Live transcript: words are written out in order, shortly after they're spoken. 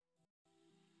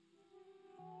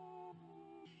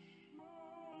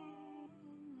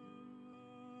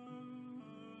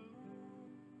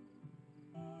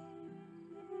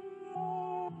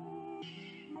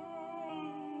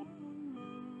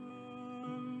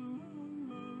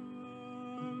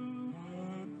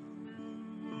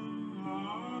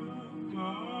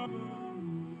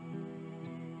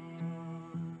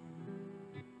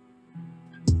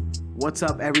What's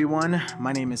up, everyone?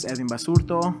 My name is Edwin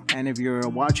Basurto, and if you're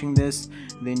watching this,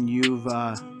 then you've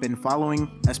been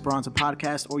following Esperanza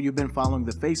Podcast, or you've been following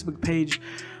the Facebook page,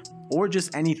 or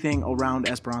just anything around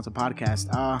Esperanza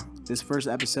Podcast. This first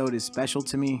episode is special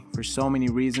to me for so many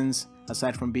reasons.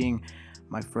 Aside from being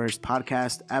my first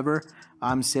podcast ever,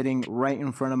 I'm sitting right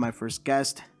in front of my first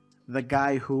guest, the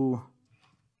guy who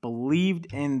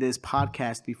believed in this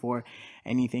podcast before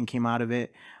anything came out of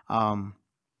it.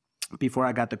 Before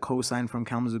I got the cosign from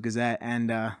Kalamazoo Gazette, and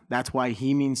that's why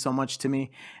he means so much to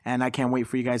me, and I can't wait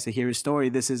for you guys to hear his story.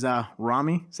 This is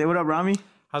Ramy. Say what up, Ramy.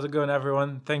 How's it going,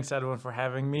 everyone? Thanks, everyone, for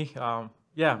having me. My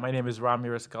name is Ramy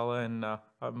Rascala, and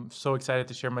I'm so excited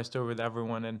to share my story with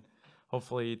everyone, and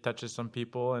hopefully it touches some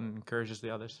people and encourages the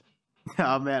others.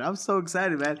 Oh, man, I'm so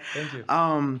excited, man. Thank you.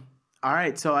 All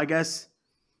right, so I guess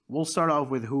we'll start off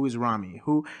with who is Ramy.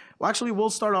 We'll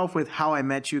start off with how I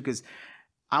met you, because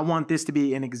I want this to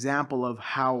be an example of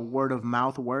how word of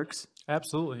mouth works.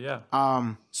 Absolutely, yeah.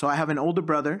 So I have an older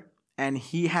brother, and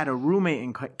he had a roommate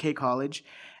in K College,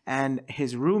 and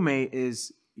his roommate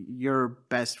is your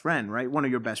best friend, right? One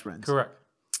of your best friends. Correct.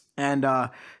 And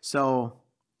so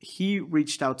he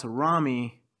reached out to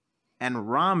Ramy,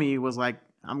 and Ramy was like,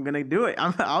 "I'm gonna do it.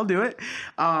 I'll do it."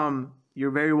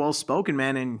 You're very well spoken,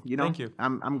 man, and Thank you.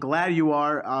 I'm glad you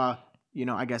are.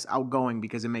 I guess outgoing,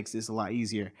 because it makes this a lot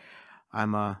easier.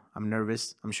 I'm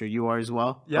nervous. I'm sure you are as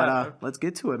well. Yeah. But let's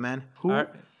get to it, man. right.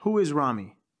 Who is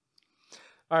Ramy?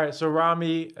 All right, so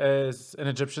Ramy is an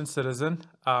Egyptian citizen,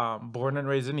 born and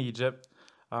raised in Egypt.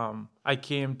 I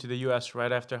came to the U.S.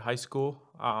 right after high school.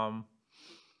 I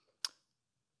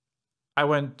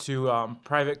went to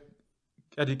private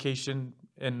education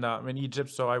in Egypt,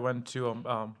 so I went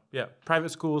to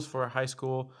private schools for high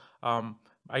school.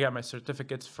 I got my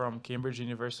certificates from Cambridge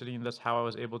University, and that's how I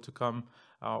was able to come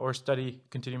or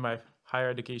continue my higher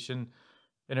education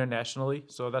internationally.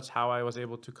 So that's how I was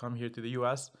able to come here to the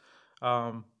U.S.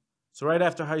 So right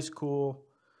after high school,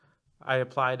 I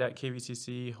applied at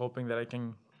KVCC, hoping that I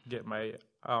can get my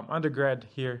undergrad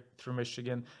here through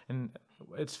Michigan. And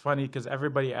it's funny because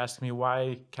everybody asks me,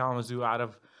 why Kalamazoo out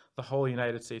of the whole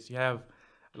United States? You have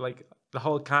like the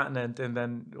whole continent, and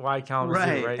then why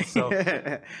Kalamazoo, right? So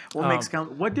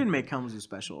what did make Kalamazoo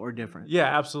special or different?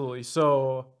 Yeah, absolutely.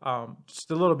 So just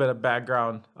a little bit of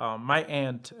background. My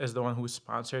aunt is the one who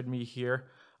sponsored me here.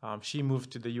 She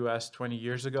moved to the U.S. 20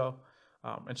 years ago,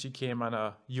 and she came on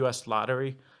a U.S.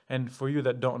 lottery. And for you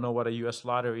that don't know what a U.S.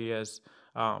 lottery is,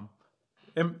 all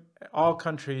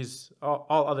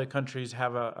other countries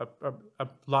have a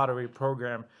lottery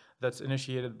program that's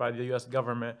initiated by the U.S.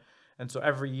 government. And so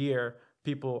every year,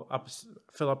 people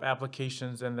fill up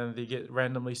applications, and then they get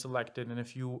randomly selected. And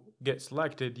if you get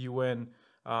selected, you win.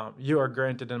 You are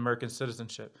granted American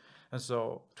citizenship. And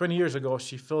so 20 years ago,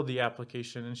 she filled the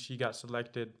application, and she got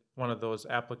selected, one of those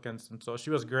applicants. And so she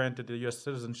was granted the U.S.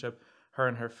 citizenship, her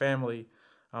and her family.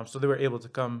 So they were able to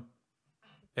come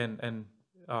and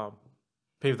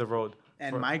pave the road.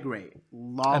 And migrate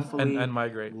lawfully, and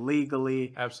migrate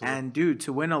legally. Absolutely. And dude,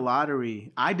 to win a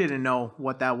lottery, I didn't know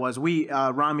what that was.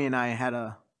 Ramy and I had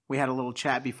a little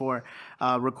chat before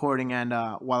recording, and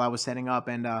while I was setting up,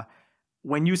 and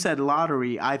when you said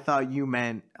lottery, I thought you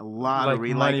meant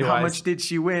lottery, like how much did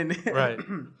she win? Right.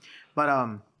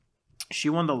 But she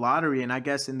won the lottery, and I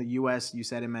guess in the U.S. you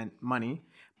said it meant money,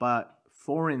 but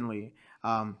foreignly,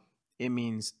 it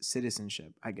means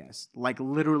citizenship, I guess. Like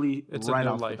literally, it's right a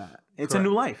new off life. the bat. It's Correct. a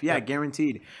new life, yeah,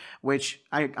 guaranteed. Which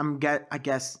I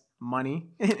guess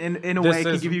money in a way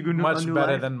can give you a new much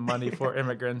better life. than money for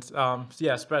immigrants.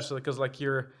 Especially because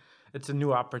it's a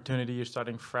new opportunity. You're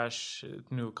starting fresh,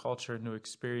 new culture, new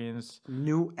experience,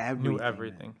 new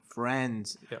everything. Man.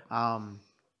 Friends,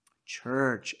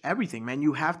 church, everything, man.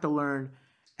 You have to learn,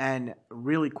 and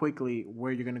really quickly,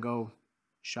 where you're gonna go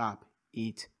shop,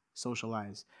 eat,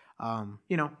 socialize.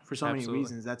 For so many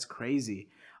reasons. That's crazy.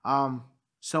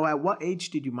 So at what age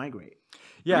did you migrate?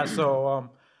 Yeah, so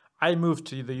I moved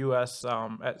to the U.S.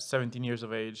 At 17 years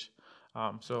of age.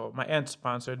 So my aunt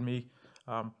sponsored me.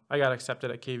 I got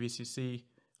accepted at KVCC,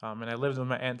 and I lived with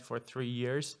my aunt for 3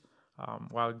 years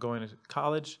while going to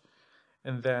college.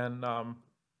 And then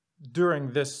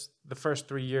during the first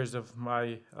 3 years of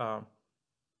my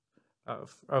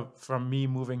from me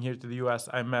moving here to the U.S.,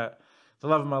 I met the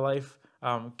love of my life,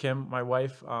 Kim, my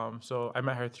wife. So I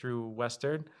met her through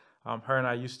Western. Her and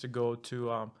I used to go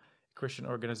to a Christian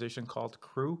organization called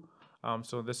Crew.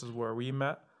 So this is where we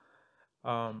met.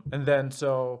 And then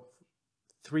so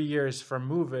 3 years from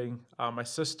moving, my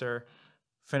sister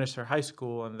finished her high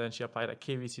school, and then she applied at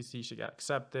KVCC. She got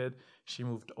accepted. She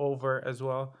moved over as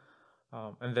well.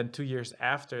 And then 2 years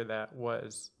after that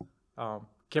was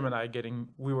Kim and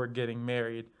we were getting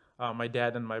married, my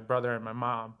dad and my brother and my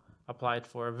mom applied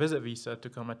for a visit visa to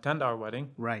come attend our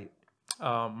wedding. Right.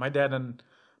 My dad and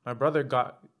my brother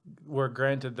were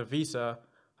granted the visa,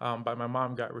 but my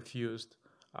mom got refused.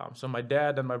 So my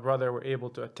dad and my brother were able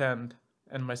to attend,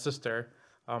 and my sister,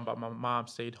 but my mom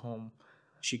stayed home.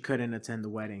 She couldn't attend the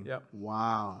wedding. Yep.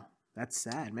 Wow. That's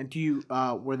sad, man.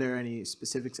 Were there any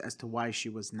specifics as to why she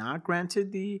was not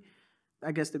granted the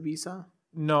visa?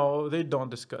 No, they don't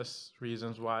discuss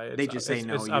reasons why. They just say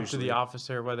no. It's up to usually. the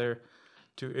officer whether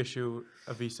to issue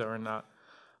a visa or not.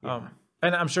 Yeah.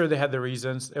 And I'm sure they had the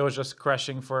reasons. It was just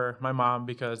crushing for my mom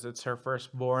because it's her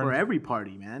firstborn. For every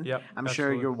party, man. Yep. I'm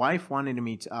sure your wife wanted to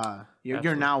meet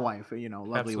your now wife, lovely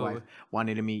Absolutely. wife,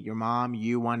 wanted to meet your mom.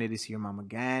 You wanted to see your mom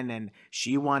again, and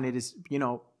she wanted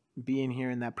to, be in here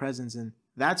in that presence. And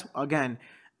that's, again,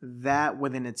 that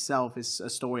within itself is a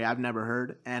story I've never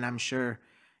heard. And I'm sure,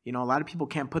 a lot of people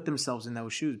can't put themselves in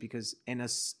those shoes, because in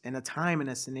a time, in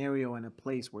a scenario, in a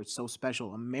place where it's so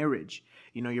special, a marriage,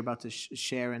 you're about to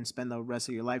share and spend the rest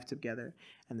of your life together,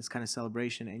 and this kind of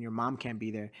celebration, and your mom can't be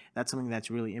there. That's something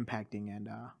that's really impacting. And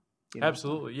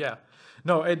Absolutely, yeah.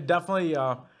 No, it definitely,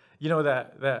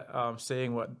 that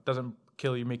saying, what doesn't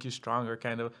kill you make you stronger,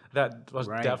 kind of, that was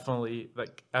Right. definitely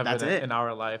like evident in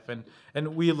our life,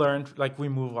 and we learned, like, we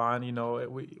move on,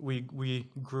 we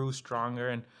grew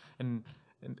stronger, and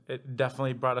it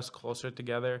definitely brought us closer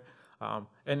together,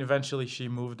 and eventually she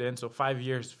moved in. So 5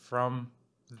 years from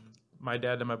my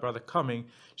dad and my brother coming,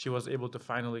 she was able to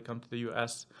finally come to the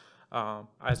U.S.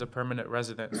 As a permanent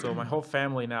resident. So my whole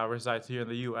family now resides here in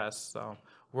the U.S.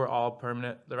 We're all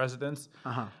permanent residents.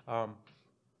 Uh-huh.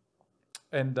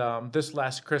 And this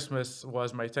last Christmas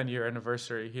was my 10-year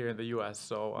anniversary here in the U.S.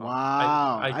 So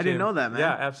Wow. I didn't know that, man.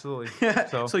 Yeah, absolutely.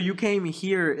 So you came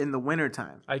here in the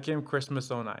wintertime. I came Christmas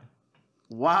 '09.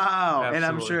 Wow. Absolutely. And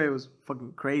I'm sure it was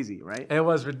fucking crazy, right? It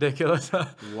was ridiculous.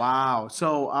 Wow.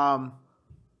 So,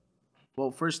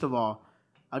 well, first of all,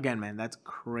 again, man, that's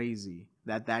crazy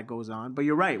that goes on. But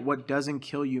you're right. What doesn't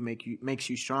kill you makes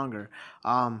you stronger.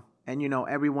 And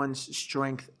everyone's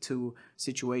strength to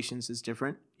situations is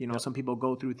different. Some people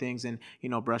go through things and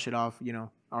brush it off.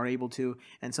 Are able to,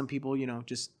 and some people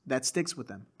just that sticks with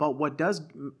them. But what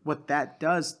that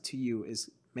does to you is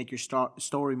make your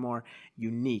story more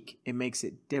unique. It makes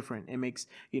it different. It makes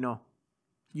your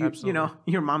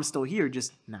mom's still here,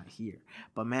 just not here.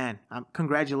 But man,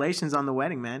 congratulations on the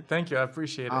wedding, man. Thank you. I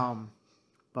appreciate it.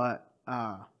 But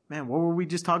man, what were we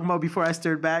just talking about before I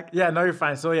stirred back? Yeah, no, you're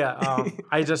fine. So yeah,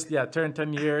 I just turned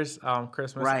 10 years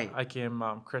Christmas. Right. I came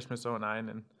Christmas '09,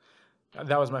 and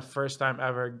that was my first time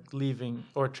ever leaving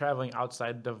or traveling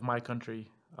outside of my country.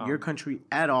 Your country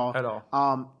at all? At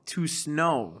all. To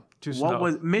snow. To what snow.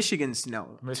 was Michigan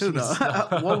snow? Michigan too, though.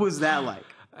 snow. What was that like?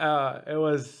 It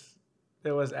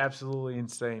was absolutely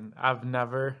insane. I've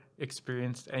never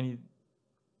experienced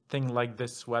anything like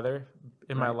this weather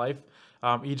in my life.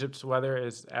 Egypt's weather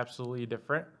is absolutely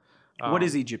different. What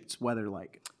is Egypt's weather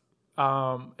like?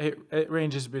 It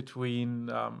ranges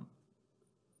between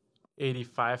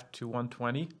 85 to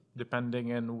 120,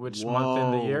 depending on which month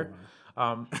in the year.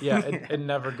 It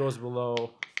never goes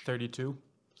below 32.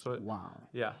 So Wow.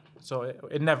 Yeah. So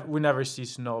we never see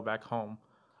snow back home.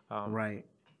 Right.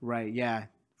 Yeah.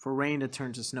 For rain to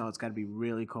turn to snow, it's got to be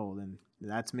really cold, and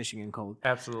that's Michigan cold.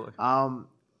 Absolutely.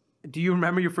 Do you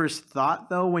remember your first thought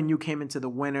though when you came into the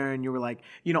winter and you were like,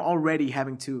 already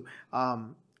having to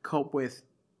cope with,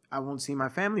 I won't see my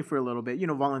family for a little bit,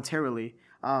 voluntarily,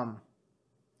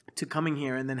 to coming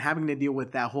here and then having to deal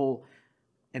with that whole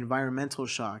environmental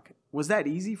shock? Was that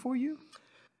easy for you?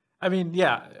 I mean,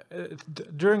 yeah.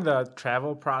 During the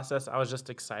travel process, I was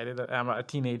just excited. I'm a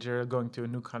teenager going to a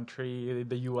new country,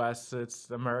 the U.S.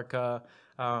 It's America.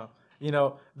 The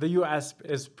U.S.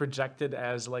 is projected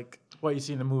as like what you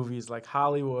see in the movies, like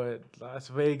Hollywood, Las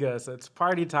Vegas. It's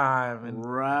party time, and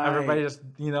everybody just,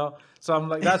 So I'm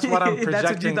like, that's what I'm projecting.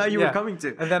 That's what you thought you were coming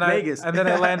to. And then Vegas. I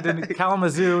land in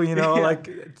Kalamazoo. Like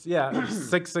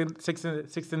six in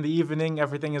the evening.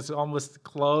 Everything is almost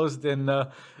closed, and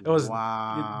it was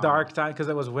dark time because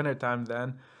it was winter time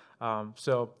then.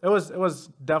 So it was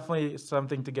definitely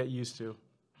something to get used to.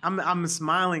 I'm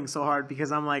smiling so hard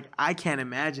because I'm like, I can't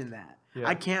imagine that. Yeah.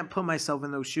 I can't put myself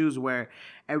in those shoes where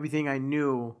everything I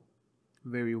knew,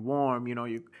 very warm,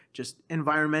 you just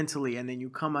environmentally, and then you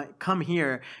come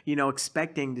here,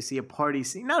 expecting to see a party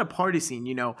scene, not a party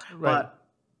scene, but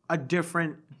a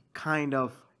different kind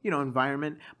of,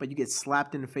 environment, but you get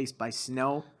slapped in the face by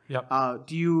snow. Yep.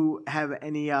 Do you have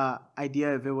any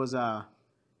idea if it was a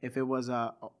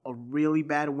really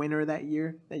bad winter that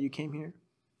year that you came here?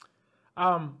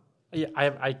 Yeah,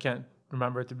 I can't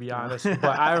remember, to be honest.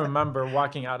 But I remember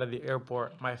walking out of the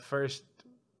airport. My first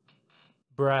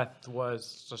breath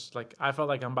was just like, I felt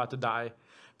like I'm about to die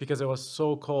because it was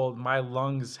so cold. My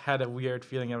lungs had a weird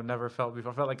feeling I've never felt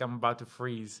before. I felt like I'm about to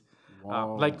freeze.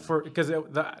 Whoa. Because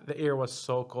the air was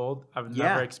so cold. I've Yeah.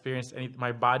 never experienced any.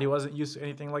 My body wasn't used to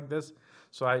anything like this.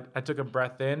 So I took a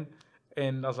breath in,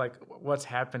 and I was like, "What's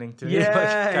happening to me?"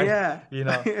 Yeah.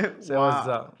 So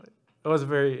Wow. it was a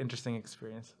very interesting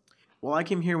experience. Well, I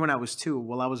came here when I was 2.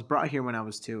 Well, I was brought here when I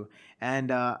was 2,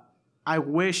 and I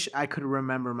wish I could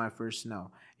remember my first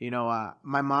snow.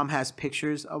 My mom has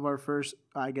pictures of our first,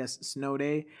 I guess, snow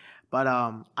day, but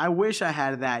I wish I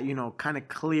had that, kind of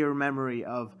clear memory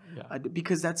of, Yeah.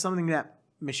 because that's something that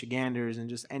Michiganders and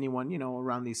just anyone,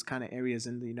 around these kind of areas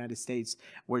in the United States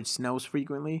where it snows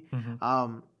frequently,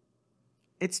 Hmm.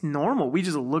 it's normal. We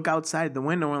just look outside the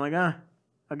window and we're like,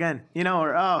 again,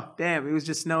 or oh, damn, it was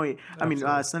just snowy. I mean,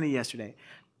 Absolutely. sunny yesterday.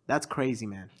 That's crazy,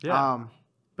 man. Yeah.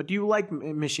 But do you like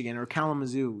Michigan or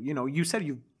Kalamazoo? You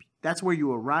said that's where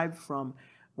you arrived from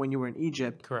when you were in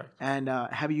Egypt. Correct. And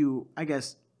have you, I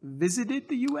guess, visited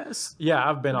the U.S.? Yeah,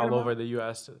 I've been a good all over amount? the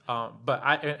U.S. But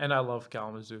I love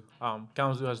Kalamazoo.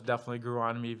 Kalamazoo has definitely grew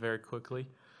on me very quickly,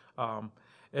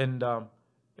 and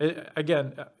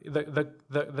again,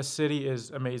 the city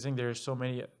is amazing. There's so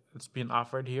many that's being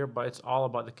offered here, but it's all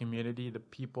about the community, the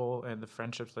people, and the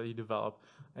friendships that you develop,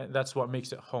 and that's what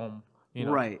makes it home. You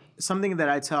know. Right. Something that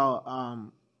I tell,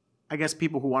 I guess,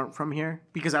 people who aren't from here,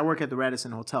 because I work at the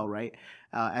Radisson Hotel, right,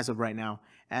 as of right now.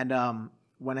 And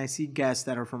when I see guests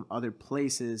that are from other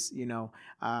places,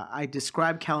 I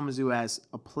describe Kalamazoo as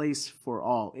a place for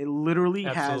all. It literally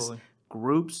has Absolutely.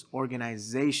 groups,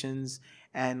 organizations,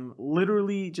 and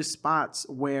literally just spots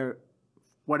where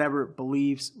whatever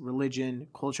beliefs, religion,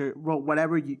 culture,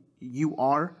 whatever you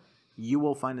are, you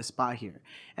will find a spot here.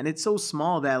 And it's so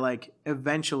small that like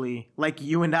eventually, like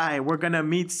you and I, we're gonna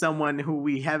meet someone who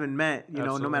we haven't met, no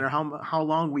Absolutely. matter how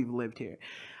long we've lived here,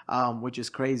 which is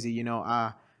crazy.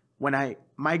 When I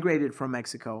migrated from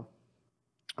Mexico,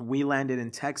 we landed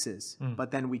in Texas, Mm.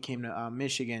 but then we came to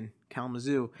Michigan,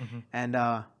 Kalamazoo, Hmm. and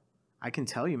I can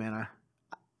tell you, man,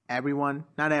 everyone,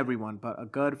 not everyone, but a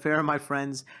good fair of my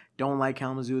friends don't like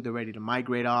Kalamazoo. They're ready to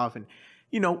migrate off and,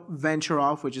 venture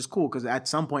off, which is cool because at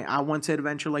some point I want to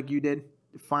adventure like you did,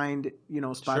 find,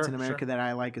 spots in Sure. America that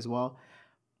I like as well.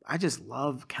 I just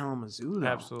love Kalamazoo though.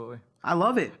 Absolutely. I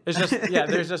love it. It's just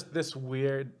there's just this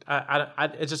weird.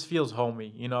 It just feels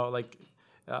homey, like.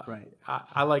 Right.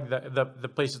 I like the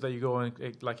places that you go and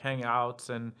like hangouts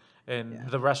and Yeah.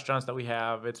 the restaurants that we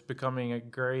have. It's becoming a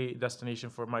great destination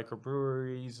for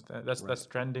microbreweries. That's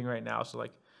trending right now. So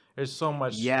like, there's so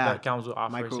much Yeah. that Kalamazoo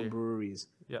offers here. Microbreweries.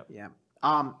 Yeah. Yeah.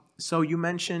 So you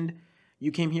mentioned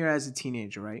you came here as a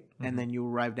teenager, right? Mm-hmm. And then you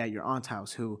arrived at your aunt's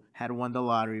house who had won the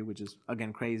lottery, which is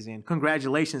again crazy. And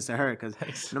congratulations to her because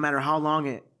Thanks. no matter how long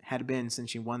it had been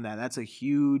since she won that, that's a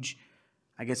huge,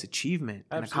 I guess, achievement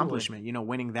and Absolutely. accomplishment,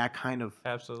 winning that kind of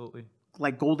Absolutely.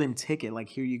 like golden ticket. Like,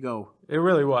 here you go. It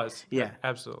really was. Yeah.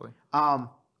 Absolutely.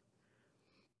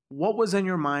 What was in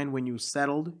your mind when you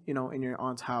settled, in your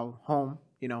aunt's home,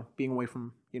 being away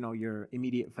from, your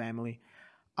immediate family?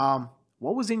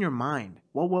 What was in your mind?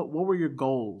 What were your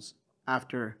goals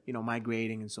after,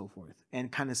 migrating and so forth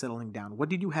and kind of settling down? What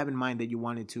did you have in mind that you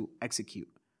wanted to execute?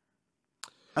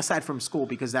 Aside from school,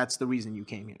 because that's the reason you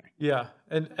came here. Yeah,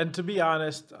 and to be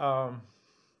honest,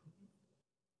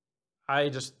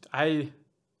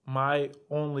 my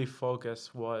only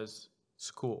focus was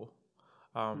school.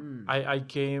 I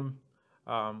came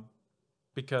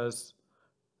because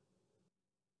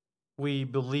we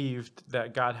believed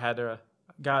that God had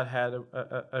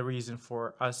a reason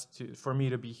for me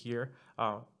to be here.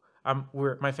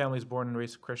 My family's born and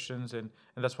raised Christians, and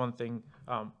that's one thing.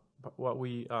 What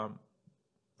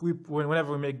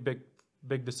whenever we make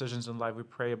big decisions in life, we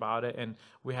pray about it, and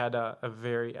we had a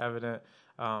very evident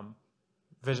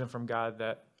vision from God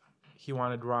that He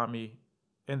wanted Ramy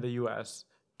in the U.S.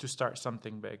 to start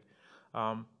something big.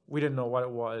 We didn't know what it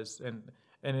was, and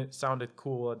it sounded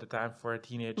cool at the time for a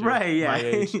teenager Right, yeah. my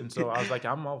age, and so I was like,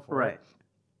 I'm all for Right.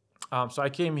 it. So I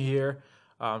came here,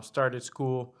 started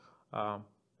school. I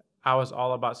was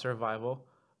all about survival.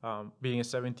 Being a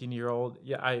 17-year-old,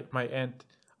 my aunt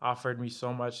offered me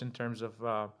so much in terms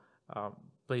of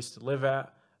place to live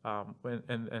at,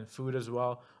 and food as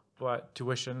well. But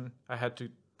tuition, I had to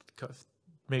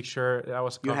make sure that I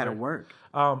was covered. You had to work.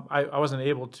 I wasn't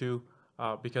able to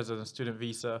because of the student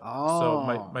visa.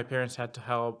 So my parents had to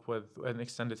help with an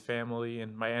extended family,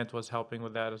 and my aunt was helping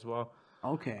with that as well.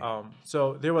 Okay.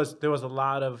 So there was a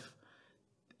lot of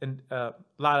a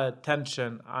lot of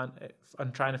tension on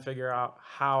trying to figure out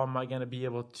how am I going to be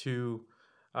able to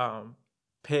um,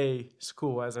 pay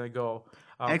school as I go.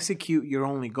 Execute your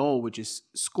only goal, which is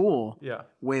school, Yeah,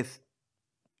 with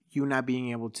you not being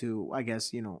able to, I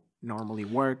guess, normally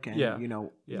work and, yeah,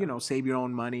 yeah, save your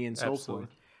own money and so absolutely.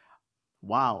 forth.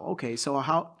 Wow. Okay. So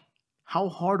how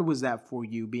hard was that for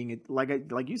you being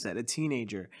like you said, a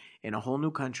teenager in a whole new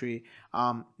country,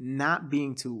 not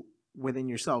being to within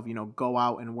yourself, go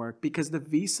out and work because the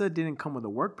visa didn't come with a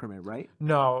work permit, right?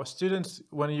 No, students,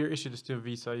 when you're issued a student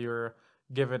visa, you're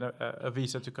given a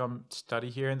visa to come study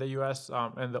here in the U.S.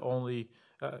 And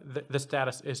the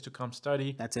status is to come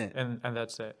study, That's it. and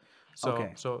that's it.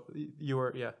 Okay. So you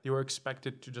were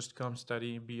expected to just come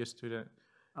study, be a student,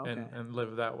 Okay. and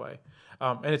live that way.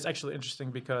 And it's actually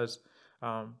interesting because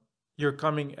um, you're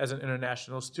coming as an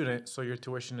international student, so your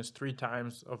tuition is 3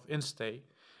 times of in-state,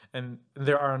 and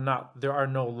there are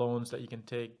no loans that you can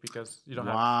take because you don't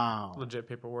have Wow. legit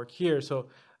paperwork here. So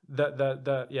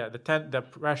the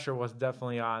pressure was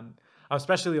definitely on,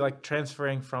 especially like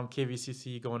transferring from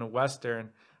KVCC going to Western,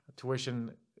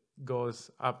 tuition goes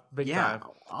up big Yeah. time.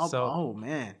 Oh, So oh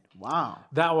man. Wow.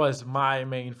 that was my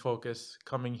main focus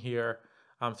coming here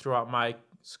throughout my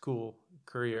school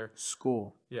career.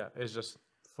 School. Yeah, it's just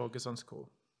focus on school.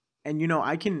 And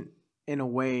I can in a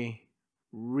way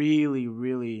really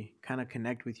really kind of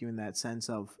connect with you in that sense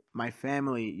of my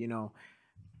family,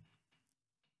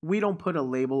 we don't put a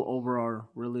label over our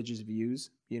religious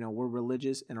views. We're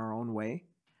religious in our own way.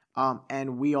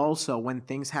 And we also, when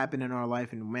things happen in our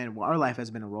life, and man, our life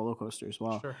has been a roller coaster as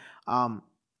well. Sure. Um,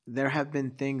 there have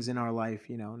been things in our life,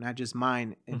 not just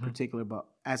mine in Mhm. particular, but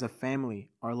as a family,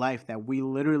 our life that we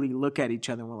literally look at each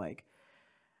other and we're like,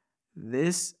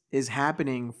 this is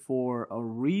happening for a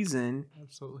reason.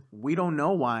 Absolutely. We don't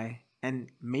know why. And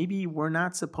maybe we're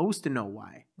not supposed to know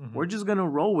why. Mhm. We're just going to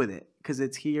roll with it because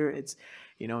it's here. It's,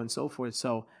 and so forth.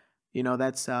 So,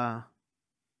 that's,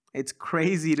 it's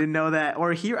crazy to know that,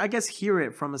 or hear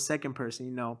it from a second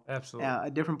person, Absolutely.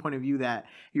 a different point of view that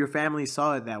your family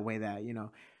saw it that way, that, you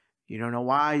don't know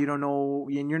why, you don't know,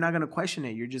 and you're not going to question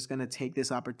it. You're just going to take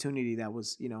this opportunity that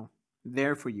was,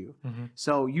 there for you. Mhm.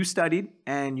 So you studied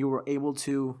and you were able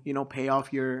to, pay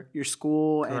off your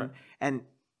school. Correct. And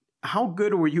how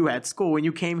good were you at school when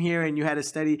you came here and you had to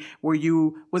study?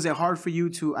 Was it hard for you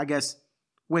to, I guess,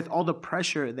 with all the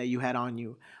pressure that you had on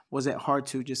you, was it hard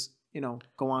to just,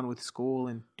 go on with school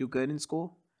and do good in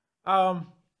school?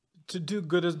 Um, to do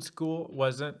good in school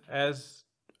wasn't as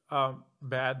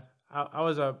bad. I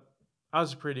was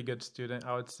a pretty good student,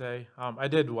 I would say. I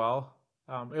did well.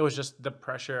 It was just the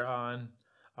pressure on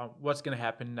what's gonna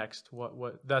happen next.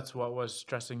 What That's what was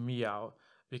stressing me out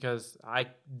because I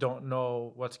don't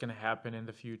know what's gonna happen in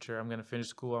the future. I'm gonna finish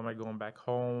school. Am I going back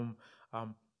home?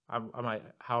 Um,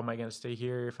 how am I gonna stay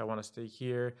here if I want to stay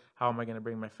here? How am I gonna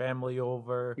bring my family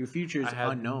over? Your future I is had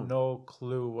unknown. no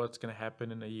clue what's gonna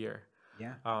happen in a year.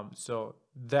 Yeah. So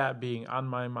that being on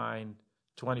my mind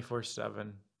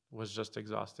 24/7 was just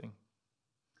exhausting.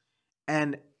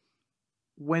 And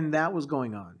when that was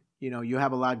going on, you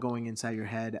have a lot going inside your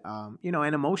head, and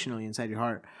emotionally inside your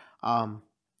heart.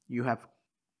 You have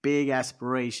big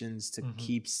aspirations to Mhm.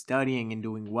 keep studying and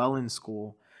doing well in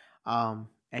school.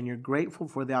 And you're grateful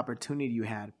for the opportunity you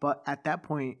had. But at that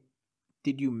point,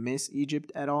 did you miss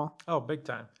Egypt at all? Oh, big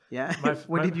time. Yeah. My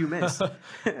What did you miss?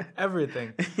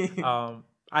 everything.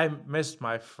 I missed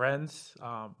my friends,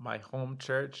 my home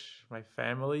church, my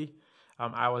family.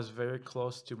 I was very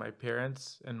close to my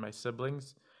parents and my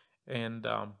siblings, and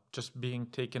just being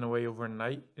taken away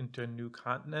overnight into a new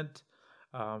continent,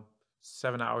 um,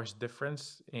 7 hours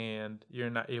difference, and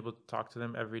you're not able to talk to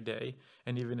them every day.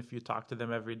 And even if you talk to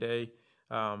them every day,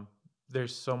 um,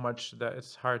 there's so much that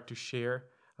it's hard to share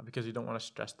because you don't want to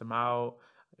stress them out.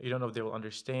 You don't know if they will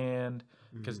understand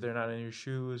because Mhm. they're not in your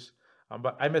shoes.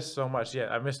 But I miss so much.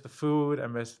 Yeah, I miss the food. I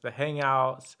miss the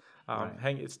hangouts,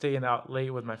 Right. staying out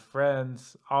late with my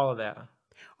friends, all of that.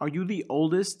 Are you the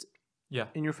oldest Yeah.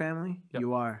 in your family? Yep.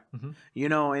 You are. Hmm.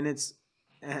 And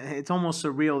it's almost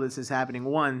surreal this is happening.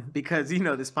 One, because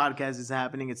this podcast is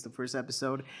happening. It's the first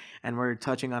episode, and we're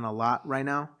touching on a lot right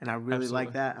now, and I really like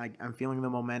Absolutely. that. I'm feeling the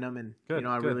momentum, and Good.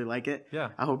 I Good. really like it. Yeah.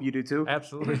 I hope you do too.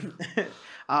 Absolutely.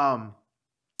 um,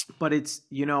 but it's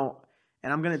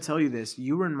and I'm gonna tell you this.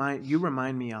 You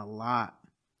remind me a lot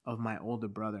of my older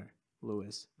brother,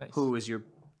 Lewis, Nice. who is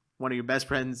one of your best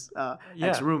friends, Yeah.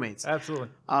 ex-roommates. Absolutely.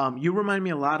 You remind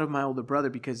me a lot of my older brother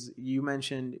because you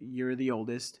mentioned you're the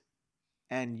oldest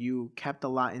and you kept a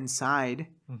lot inside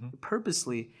Hmm.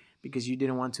 purposely because you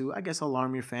didn't want to, I guess,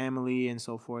 alarm your family and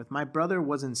so forth. My brother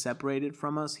wasn't separated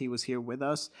from us. He was here with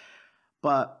us,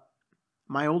 but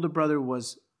my older brother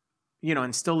was,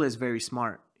 and still is very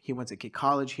smart. He went to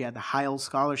college. He had the Heil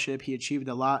scholarship. He achieved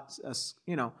a lot, as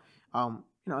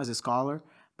as a scholar.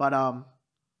 But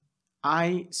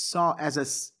I saw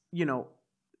as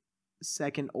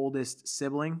second oldest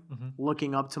sibling,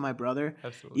 looking up to my brother.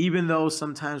 Absolutely. Even though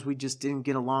sometimes we just didn't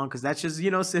get along, because that's just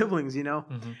siblings.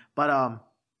 But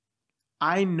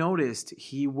I noticed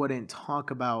he wouldn't talk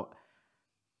about.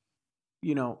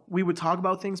 We would talk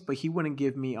about things, but he wouldn't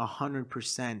give me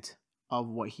 100% of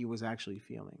what he was actually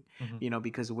feeling.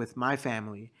 Because with my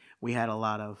family, we had a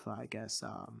lot of, I guess,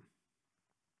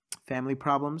 family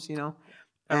problems.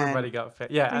 Everybody got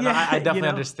yeah, and I definitely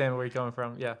understand where you're coming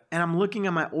from. Yeah. And I'm looking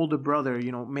at my older brother,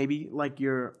 maybe like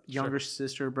your younger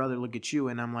sister or brother look at you,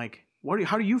 and I'm like,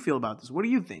 how do you feel about this? What do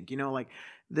you think? Like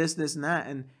this, and that.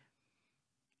 And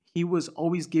he was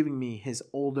always giving me his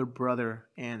older brother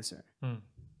answer.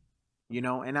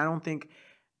 And I don't think,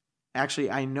 actually,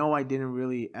 I know I didn't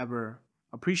really ever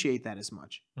appreciate that as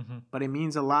much, but it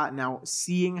means a lot now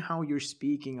seeing how you're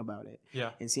speaking about it,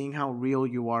 and seeing how real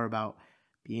you are about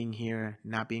being here,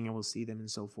 not being able to see them,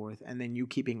 and so forth, and then you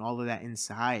keeping all of that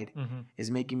inside is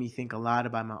making me think a lot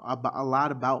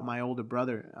about my older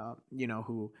brother,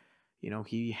 who,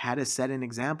 he had to set an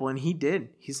example, and he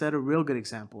set a real good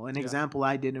example, an example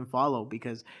I didn't follow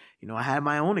because, I had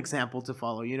my own example to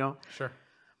follow, Sure.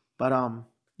 But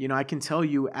I can tell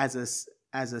you as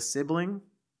a sibling,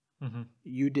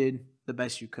 you did the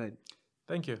best you could.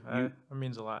 Thank you. That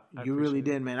means a lot. You really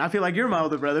did, man. I feel like you're my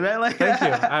older brother, man. Like, thank you.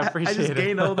 I appreciate it. I just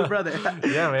gained an older brother.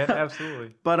 Yeah, man.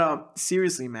 Absolutely. But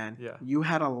seriously, man. Yeah. You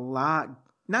had a lot,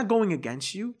 not going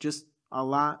against you, just a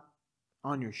lot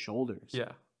on your shoulders.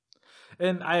 Yeah.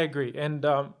 And I agree. And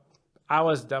I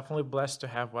was definitely blessed to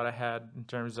have what I had in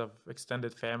terms of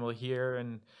extended family here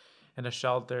and a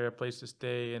shelter, a place to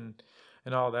stay, and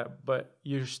all that. But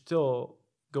you're still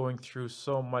going through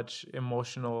so much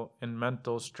emotional and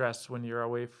mental stress when you're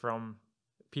away from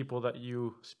people that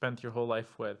you spent your whole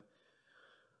life with.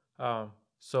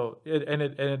 So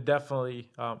it definitely,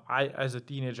 I, as a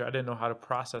teenager, I didn't know how to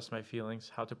process my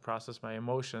feelings, how to process my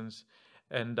emotions.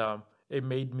 And it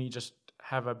made me just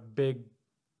have a big,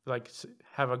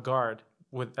 have a guard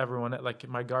with everyone. Like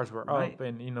my guards were up,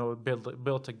 and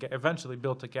eventually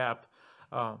built a gap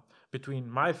between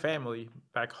my family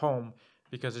back home,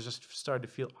 because it just started to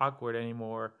feel awkward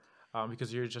anymore,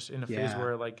 because you're just in a phase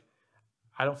where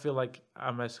I don't feel like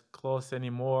I'm as close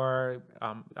anymore.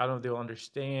 I don't know if they'll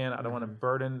understand. I don't want to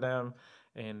burden them,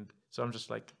 and so I'm just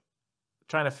like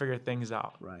trying to figure things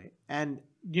out. Right. And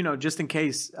just in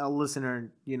case a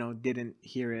listener didn't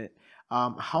hear it,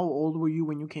 how old were you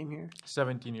when you came here?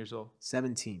 17 years old.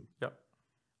 17. Yep.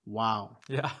 Wow.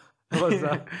 Yeah. What was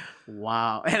that?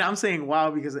 Wow. And I'm saying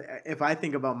wow because if I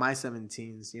think about my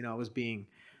 17s, I was being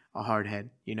a hardhead,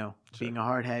 being a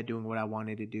hardhead, doing what I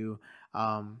wanted to do,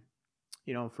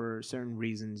 for certain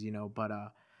reasons, but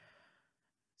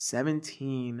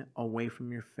 17 away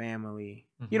from your family,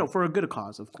 for a good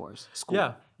cause, of course.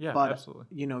 School. Yeah, but, absolutely.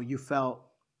 You felt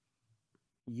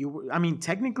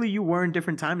technically you were in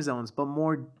different time zones, but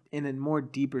in a more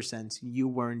deeper sense, you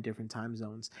were in different time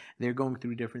zones. They're going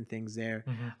through different things there,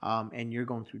 and you're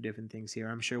going through different things here.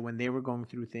 I'm sure when they were going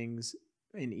through things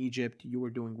in Egypt, you were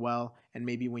doing well, and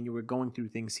maybe when you were going through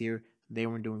things here, they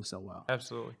weren't doing so well.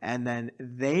 Absolutely. And then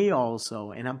they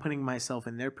also, and I'm putting myself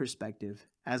in their perspective,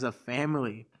 as a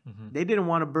family, they didn't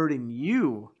want to burden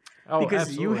you because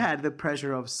absolutely. you had the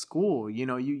pressure of school.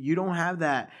 You don't have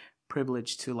that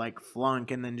privilege to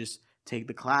flunk and then just take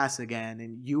the class again,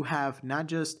 and you have not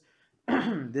just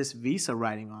this visa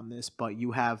writing on this, but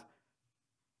you have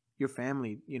your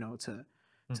family to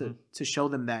show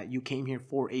them that you came here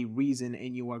for a reason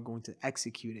and you are going to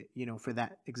execute it for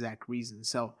that exact reason.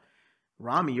 So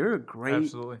Ramy, you're a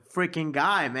great freaking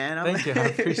guy, man. Thank you. I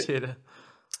appreciate it.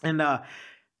 And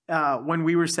when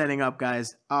we were setting up,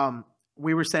 guys, and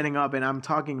I'm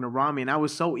talking to Ramy, and I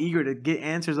was so eager to get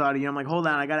answers out of you. I'm like, hold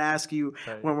on, I got to ask you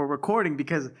when we're recording,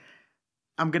 because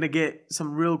I'm going to get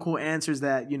some real cool answers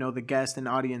that, the guest and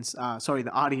audience,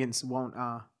 the audience won't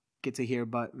get to hear.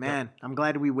 But man, I'm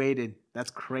glad we waited.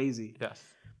 That's crazy. Yes.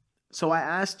 So I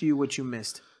asked you what you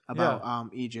missed about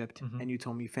Egypt, and you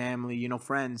told me family,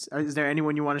 friends. Is there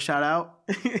anyone you want to shout out?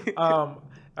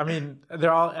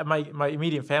 They're all my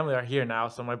immediate family are here now.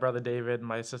 So my brother David,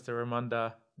 my sister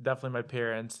Ramonda, definitely my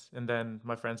parents, and then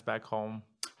my friends back home.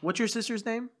 What's your sister's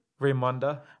name?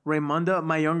 Raymonda.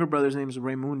 My younger brother's name is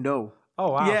Raymundo.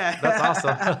 Oh wow! Yeah, that's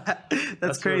awesome.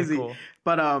 That's crazy. Really cool.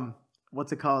 But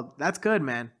what's it called? That's good,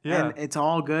 man. Yeah, and it's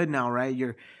all good now, right?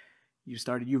 You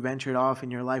ventured off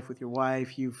in your life with your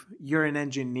wife. You're an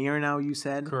engineer now, you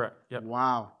said? Correct. Yep.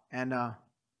 Wow. And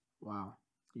wow.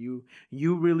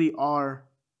 You really are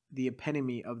the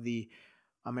epitome of the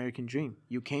American dream.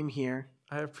 You came here.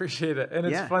 I appreciate it, and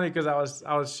it's Yeah. funny because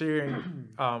I was sharing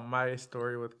my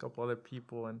story with a couple other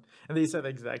people, and they said the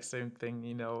exact same thing.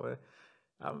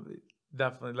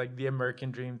 Definitely like the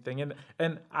American dream thing,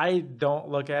 and I don't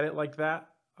look at it like that.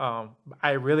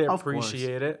 I really Of course.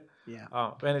 appreciate it. Yeah.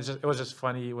 And it was just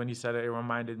funny when you said it. It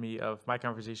reminded me of my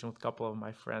conversation with a couple of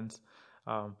my friends.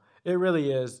 It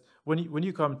really is when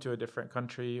you come to a different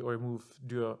country or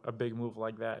do a big move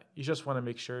like that. You just want to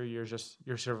make sure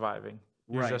you're surviving.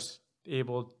 You're Right. just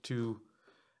able to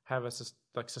have a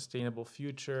sustainable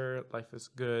future. Life is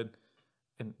good,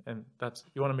 and that's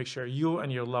you want to make sure you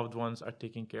and your loved ones are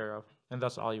taken care of, and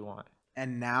that's all you want.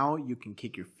 And now you can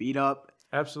kick your feet up.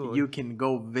 Absolutely. You can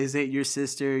go visit your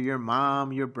sister, your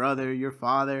mom, your brother, your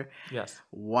father. Yes.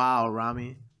 Wow,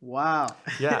 Ramy. Wow.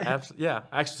 Yeah. Absolutely. Yeah.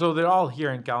 Actually, so they're all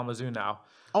here in Kalamazoo now.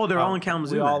 Oh, they're all in We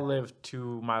Kalamazoo all then. live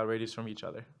 2 mile radius from each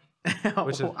other,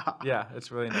 which is Wow. yeah,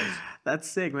 it's really nice. That's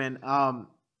sick, man.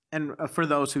 And for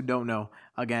those who don't know,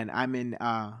 again,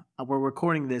 we're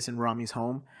recording this in Ramy's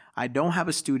home. I don't have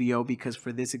a studio because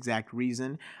for this exact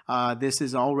reason, this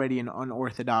is already an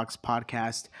unorthodox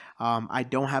podcast. I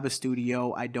don't have a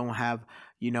studio. I don't have,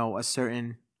 a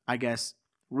certain, I guess,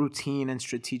 routine and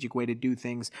strategic way to do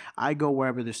things. I go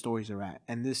wherever the stories are at.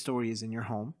 And this story is in your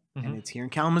home and Hmm. it's here in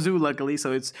Kalamazoo, luckily.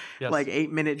 So it's like Yes.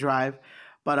 8 minute drive.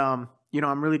 But, I'm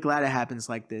really glad it happens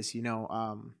like this,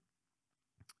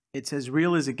 it's as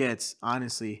real as it gets,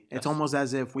 honestly. It's Yes. almost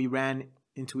as if we ran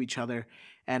into each other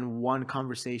and one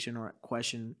conversation or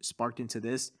question sparked into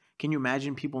this. Can you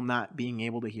imagine people not being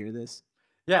able to hear this?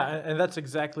 Yeah, and that's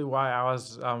exactly why I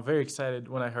was very excited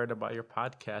when I heard about your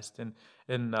podcast, and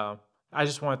I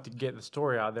just wanted to get the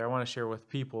story out there. I want to share with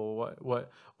people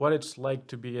what it's like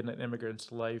to be in an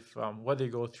immigrant's life, what they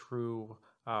go through,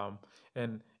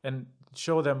 and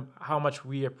show them how much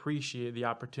we appreciate the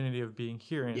opportunity of being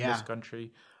here in this Yeah,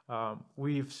 country.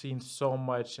 We've seen so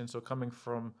much, and so coming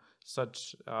from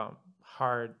such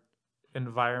hard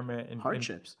environment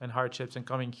hardships. and hardships and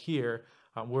coming here,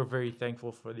 we're very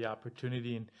thankful for the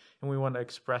opportunity, and we want to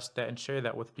express that and share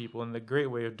that with people. And the great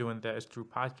way of doing that is through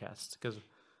podcasts because,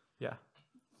 yeah.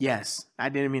 Yes, I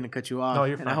didn't mean to cut you No, off,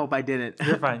 you're and I fine. hope I didn't.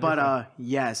 You're fine. You're But fine.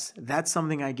 yes, that's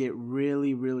something I get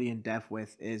really, really in depth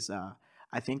with. Is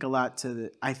I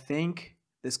thank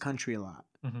this country a lot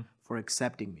Hmm. for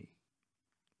accepting me.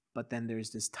 But then there's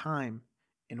this time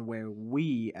in where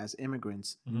we as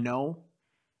immigrants Hmm.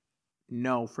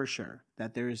 know for sure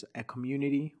that there's a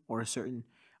community or a certain,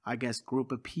 I guess,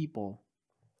 group of people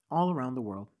all around the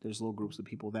world. There's little groups of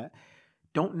people that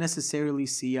don't necessarily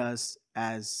see us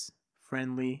as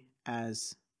friendly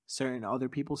as certain other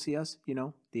people see us, the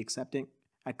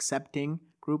accepting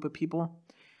group of people.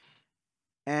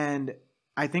 And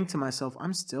I think to myself,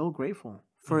 I'm still grateful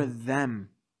for Hmm. them,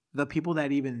 the people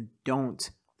that even don't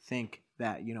think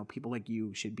that, people like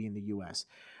you should be in the US.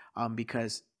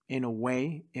 Because in a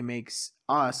way, it makes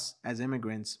us as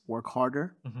immigrants work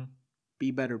harder, Hmm.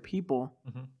 be better people,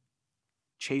 Hmm.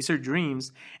 chase our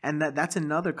dreams. And that's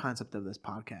another concept of this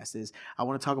podcast is I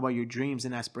want to talk about your dreams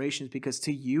and aspirations because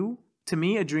to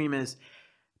me, a dream is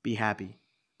be happy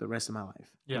the rest of my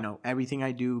life. Yeah. Everything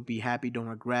I do, be happy, don't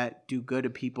regret, do good to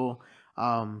people.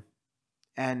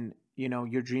 And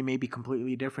your dream may be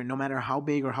completely different, no matter how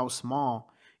big or how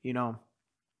small. You know,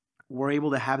 we're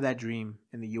able to have that dream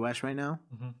in the U.S. right now,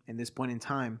 Hmm. in this point in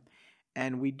time,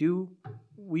 and we do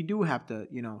have to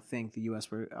thank the U.S.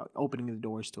 for opening the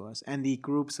doors to us and the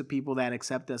groups of people that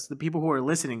accept us, the people who are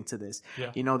listening to this.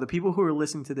 Yeah. The people who are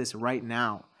listening to this right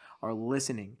now are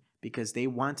listening because they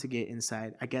want to get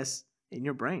inside, I guess, in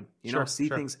your brain. Sure. See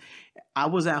Sure. things. I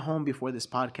was at home before this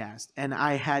podcast, and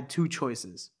I had two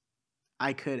choices.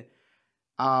 I could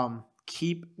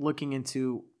keep looking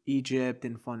into Egypt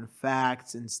and fun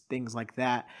facts and things like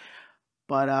that.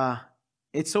 But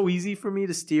it's so easy for me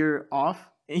to steer off.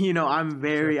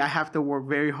 Sure. I have to work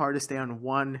very hard to stay on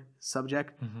one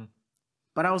subject. Hmm.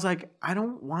 But I was like, I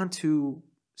don't want to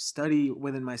study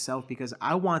within myself because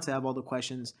I want to have all the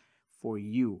questions for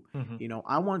you. Hmm.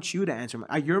 I want you to answer.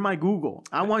 You're my Google.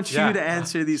 I want you Yeah. to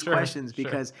answer these Sure. questions Sure.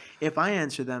 because if I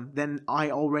answer them, then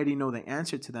I already know the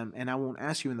answer to them and I won't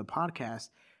ask you in the podcast.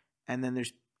 And then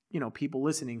there's, people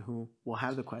listening who will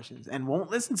have the questions and won't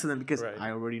listen to them because Right.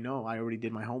 I already know. I already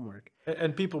did my homework.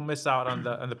 And people miss out on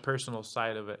the personal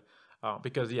side of it,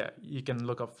 because yeah, you can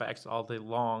look up facts all day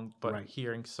long, but Right.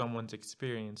 hearing someone's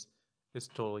experience is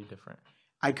totally different.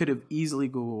 I could have easily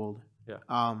Googled, Yeah.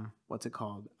 what's it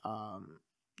called?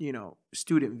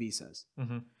 Student visas.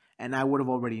 Hmm. And I would have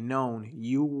already known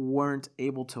you weren't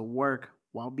able to work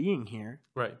while being here,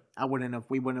 Right.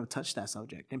 we wouldn't have touched that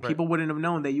subject. And Right. people wouldn't have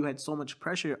known that you had so much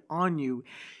pressure on you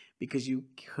because you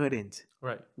couldn't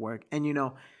Right. work. And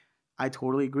I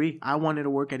totally agree. I wanted to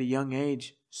work at a young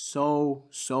age so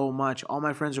much. All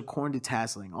my friends were corn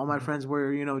detasseling. All my friends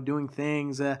were, doing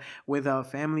things with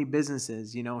family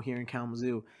businesses, here in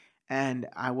Kalamazoo. And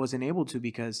I wasn't able to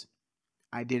because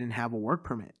I didn't have a work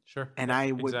permit. Sure. And Yeah,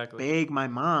 I would exactly. beg my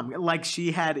mom, like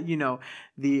she had,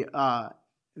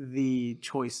 the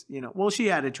choice, well, she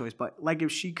had a choice, but like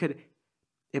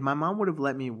if my mom would have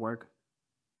let me work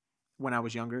when I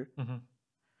was younger, Mm-hmm.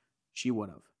 she would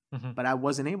have. Mm-hmm. But I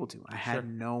wasn't able to. I had Sure.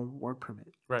 no work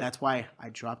permit. Right. That's why I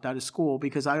dropped out of school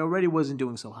because I already wasn't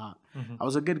doing so hot. Mm-hmm. I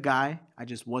was a good guy. I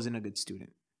just wasn't a good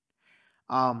student.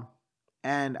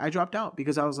 And I dropped out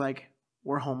because I was like,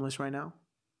 we're homeless right now.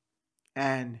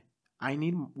 And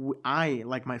I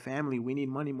like my family, we need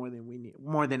money more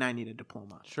than I need a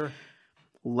diploma. Sure.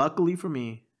 Luckily for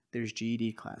me, there's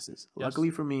GED classes. Yes. Luckily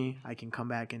for me, I can come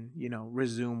back and,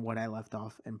 resume what I left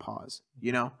off and pause,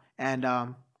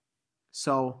 And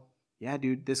so yeah,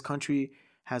 dude, this country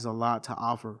has a lot to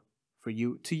offer for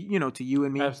you to you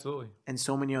and me. Absolutely. And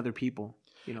so many other people,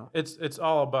 It's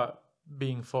all about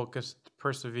being focused,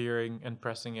 persevering, and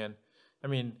pressing in. I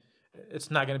mean,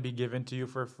 it's not going to be given to you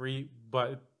for free,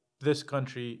 but this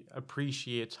country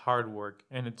appreciates hard work,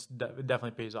 and it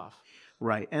definitely pays off.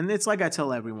 Right. And it's like I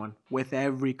tell everyone, with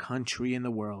every country in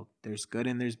the world, there's good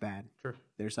and there's bad. Sure.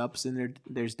 There's ups and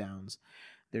there's downs.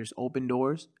 There's open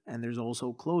doors and there's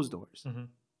also closed doors. Mm-hmm.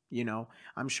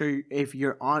 I'm sure if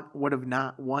your aunt would have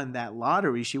not won that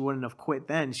lottery, she wouldn't have quit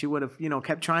then. She would have,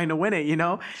 kept trying to win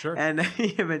it, Sure. And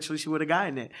eventually she would have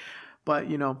gotten it. But,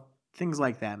 things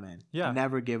like that, man. Yeah.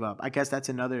 Never give up. I guess that's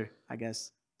another,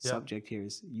 subject here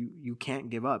is you can't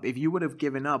give up. If you would have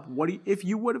given up, if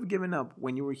you would have given up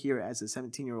when you were here as a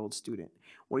 17-year-old student,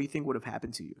 what do you think would have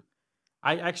happened to you?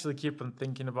 I actually keep on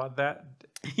thinking about that.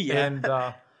 Yeah. And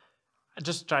I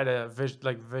just try to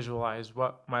visualize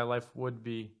what my life would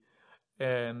be.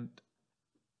 And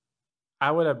I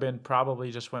would have been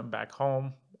probably just went back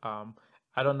home.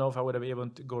 I don't know if I would have been able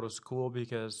to go to school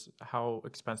because how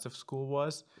expensive school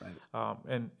was. Right.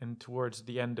 And towards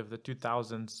the end of the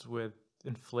 2000s with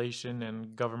inflation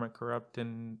and government corrupt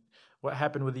and what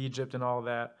happened with Egypt and all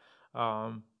that,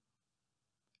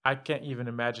 I can't even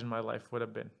imagine my life would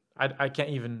have been. I can't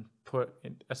even put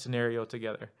a scenario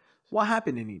together. What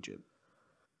happened in Egypt?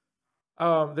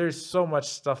 There's so much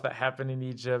stuff that happened in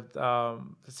Egypt,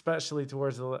 especially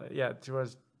towards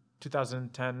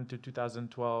 2010 to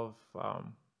 2012. A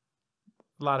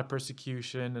lot of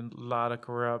persecution and a lot of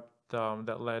corrupt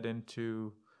that led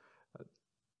into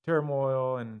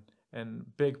turmoil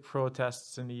and big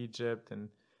protests in Egypt and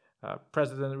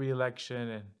president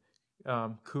re-election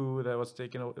and coup that was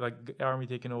taken over, like army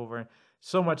taking over.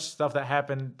 So much stuff that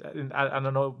happened, and I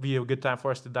don't know, it'd be a good time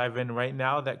for us to dive in right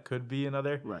now. That could be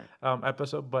another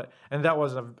episode, and that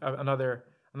was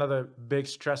another big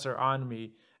stressor on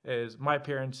me. Is my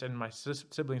parents and my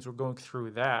siblings were going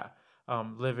through that,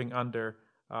 living under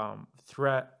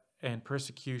threat and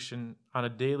persecution on a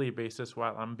daily basis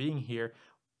while I'm being here,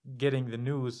 getting the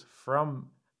news from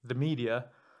the media,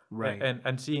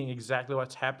 and seeing exactly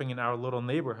what's happening in our little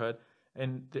neighborhood.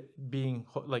 And being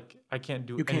like, I can't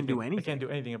do anything. I can't do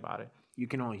anything about it. You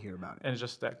can only hear about it. And it's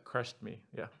just that crushed me.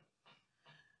 Yeah.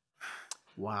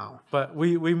 Wow. But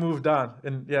we moved on,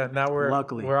 and now we're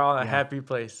all in a happy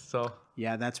place. So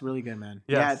yeah, that's really good, man.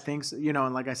 Yes. Yeah, things,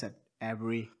 and like I said,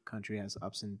 every country has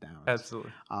ups and downs.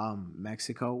 Absolutely.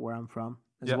 Mexico, where I'm from,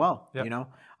 as Yep. well. Yep.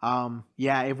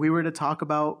 If we were to talk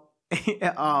about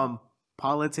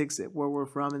politics where we're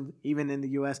from, and even in the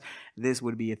U.S., this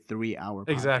would be a 3-hour podcast.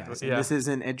 Exactly. Yeah. This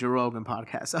isn't a Joe Rogan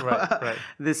podcast. So Right.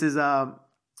 This is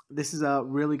a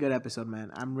really good episode, man.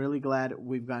 I'm really glad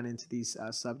we've gone into these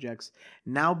subjects.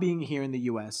 Now being here in the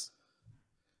U.S.,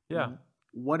 Yeah.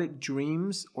 what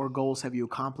dreams or goals have you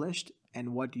accomplished,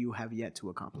 and what do you have yet to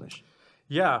accomplish?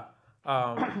 Yeah.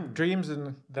 Dreams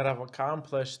that I've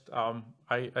accomplished.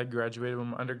 I graduated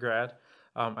from undergrad.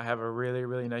 I have a really,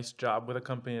 really nice job with a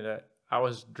company that I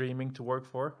was dreaming to work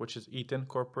for, which is Eaton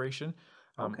Corporation.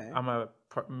 Okay. I'm a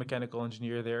mechanical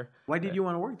engineer there. Why did you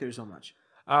want to work there so much?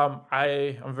 I'm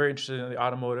very interested in the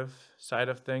automotive side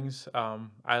of things.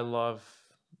 I love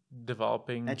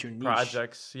developing That's your niche.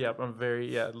 projects. Yeah,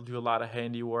 do a lot of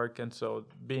handiwork, and so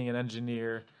being an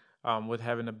engineer, with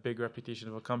having a big reputation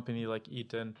of a company like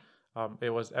Eaton,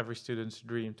 it was every student's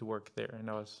dream to work there, and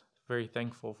I was very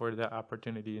thankful for that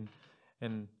opportunity,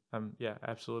 and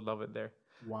absolutely love it there.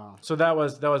 Wow. So that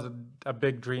was a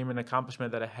big dream and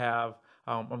accomplishment that I have.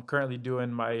 I'm currently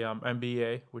doing my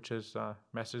MBA, which is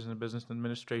Master's in Business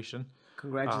Administration.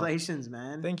 Congratulations,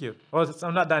 man. Thank you. Well,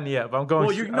 I'm not done yet, but I'm going.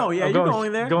 Well, yeah, I'm you're going,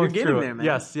 going there. going You're getting through there, it. man.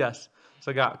 Yes, yes.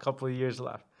 So I got a couple of years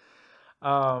left.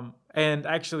 And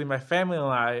actually, my family and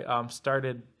I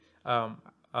started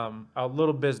a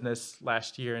little business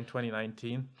last year in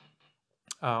 2019.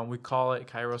 We call it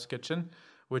Kairos Kitchen,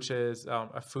 which is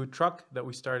a food truck that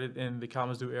we started in the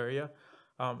Kalamazoo area.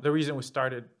 The reason we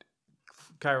started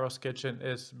Kairos Kitchen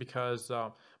is because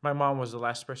my mom was the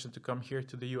last person to come here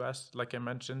to the U.S., like I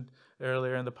mentioned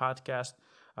earlier in the podcast.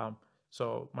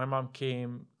 So my mom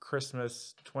came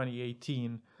Christmas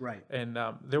 2018, Right. and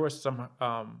there was some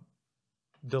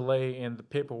delay in the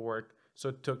paperwork, so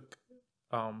it took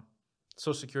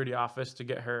Social Security office to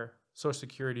get her Social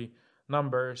Security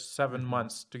number 7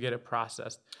 months to get it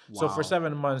processed. So for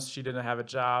 7 months, she didn't have a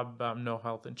job, no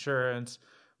health insurance,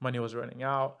 money was running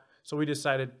out. So we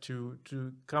decided to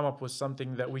come up with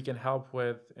something that we can help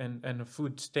with, and a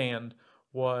food stand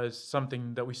was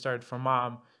something that we started for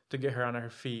mom to get her on her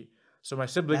feet. So my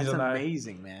siblings That's and I. That's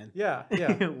amazing, man. Yeah,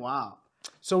 yeah. Wow.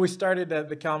 So we started at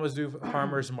the Kalamazoo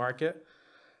Farmers Market,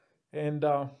 and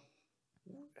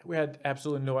we had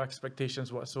absolutely no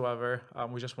expectations whatsoever.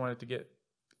 We just wanted to get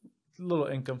a little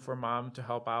income for mom to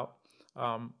help out.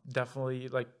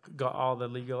 Definitely got all the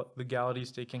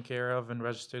legalities taken care of and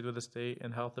registered with the state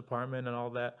and health department and all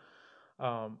that.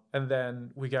 And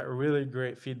then we got really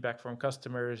great feedback from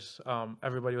customers.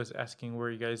 Everybody was asking, where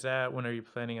are you guys at? When are you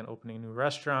planning on opening a new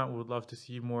restaurant? We would love to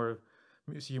see you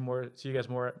guys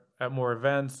at more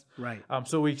events. Right.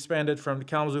 So we expanded from the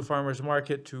Kalamazoo Farmers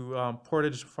Market to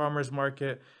Portage Farmers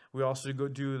Market. We also go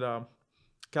do the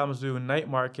Kalamazoo Night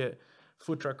Market,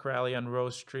 food truck rally on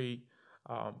Rose Street,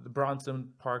 the Bronson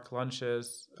Park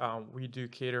lunches. We do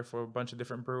cater for a bunch of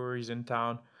different breweries in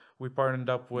town. We partnered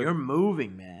up with. You're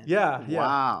moving, man. Yeah.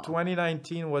 Wow.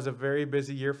 2019 was a very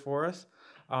busy year for us.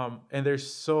 And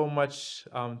there's so much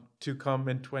to come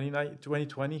in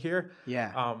 2020 here.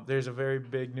 Yeah. There's a very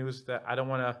big news that I don't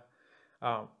want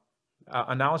to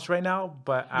announce right now,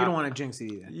 but you don't want to jinx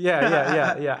it either.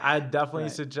 Yeah. I definitely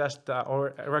Right. suggest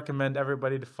or recommend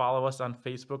everybody to follow us on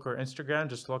Facebook or Instagram.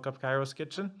 Just look up Kairos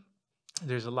Kitchen.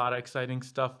 There's a lot of exciting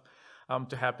stuff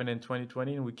to happen in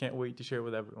 2020, and we can't wait to share it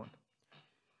with everyone.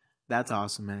 That's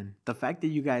awesome, man. The fact that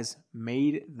you guys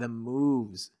made the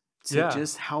moves to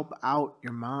just help out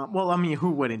your mom. Well, I mean,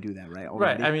 who wouldn't do that, right?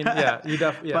 Already? Right. I mean, yeah, you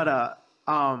definitely. Yeah.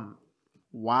 But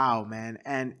wow, man.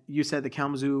 And you said the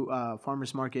Kalamazoo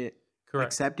Farmers Market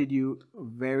accepted you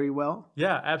very well.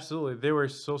 Yeah, absolutely. They were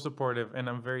so supportive, and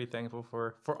I'm very thankful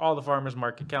for all the farmers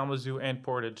market, Kalamazoo and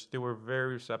Portage. They were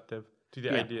very receptive to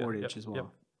the idea. Portage as well. Yep.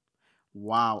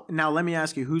 Wow. Now let me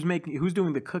ask you, who's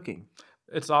doing the cooking?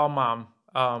 It's all mom.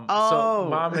 So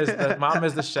mom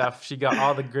is the chef. She got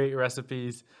all the great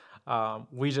recipes.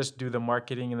 We just do the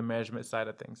marketing and the management side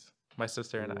of things. My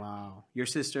sister and I. Wow. Your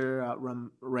sister,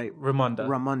 Ramunda.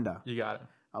 Ramunda. You got it.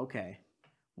 Okay.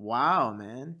 Wow,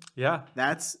 man. Yeah.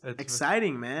 That's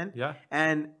exciting, man. Yeah.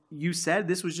 And you said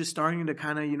this was just starting to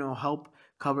kind of, help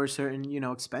cover certain,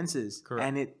 expenses. Correct.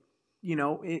 And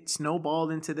it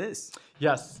snowballed into this.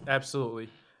 Yes, absolutely.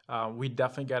 We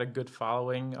definitely got a good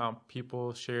following.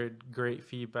 People shared great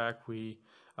feedback.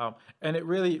 And it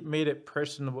really made it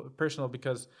personal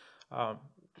because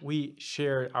we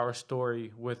share our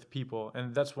story with people,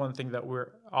 and that's one thing that we're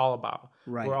all about.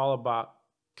 Right. We're all about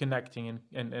connecting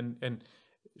and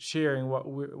sharing what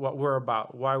we're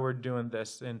about, why we're doing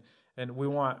this, and we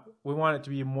want it to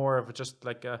be more of just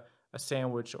like a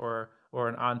sandwich or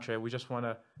an entree. We just want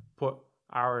to put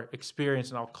our experience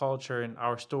and our culture and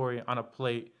our story on a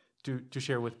plate to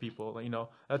share with people.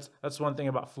 That's one thing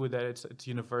about food, that it's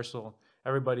universal.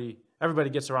 Everybody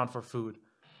gets around for food.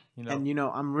 And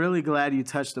I'm really glad you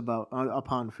touched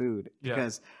upon food,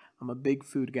 because I'm a big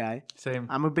food guy. Same.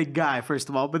 I'm a big guy, first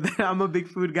of all, but then I'm a big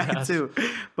food guy too.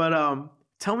 But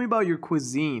tell me about your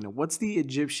cuisine. What's the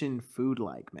Egyptian food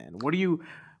like, man?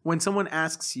 When someone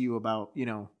asks you about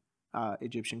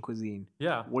Egyptian cuisine?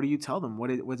 Yeah. What do you tell them? What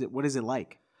is it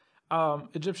like?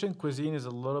 Egyptian cuisine is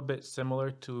a little bit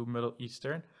similar to Middle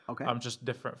Eastern. Okay. Just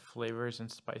different flavors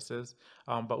and spices.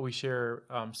 But we share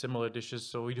similar dishes.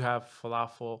 So we do have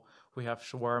falafel. We have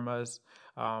shawarmas.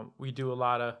 We do a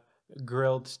lot of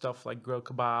grilled stuff like grilled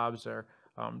kebabs or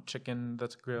chicken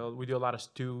that's grilled. We do a lot of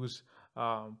stews.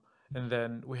 And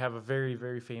then we have a very,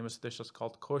 very famous dish that's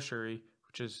called kosheri,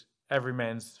 which is every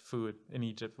man's food in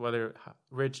Egypt, whether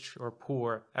rich or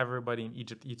poor. Everybody in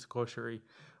Egypt eats kosheri,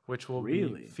 which will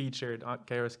be featured on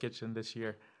Kairos Kitchen this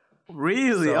year.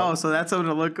 Really? So that's something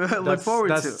to look forward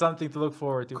to. That's something to look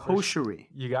forward to. Kosheri.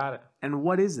 You got it. And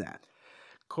what is that?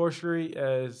 Koshery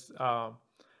is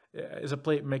a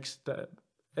plate mixed.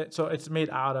 So it's made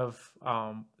out of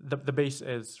the base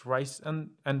is rice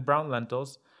and brown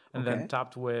lentils, and then Okay.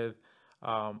 topped with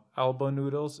elbow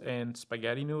noodles and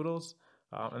spaghetti noodles,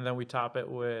 and then we top it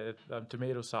with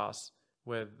tomato sauce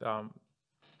with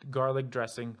garlic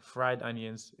dressing, fried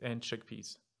onions, and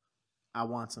chickpeas. I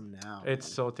want some now, It's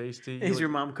man. so tasty. Is your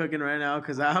mom cooking right now?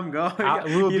 Because I'm going.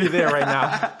 We will You be know? there right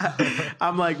now.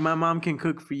 I'm like, my mom can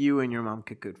cook for you, and your mom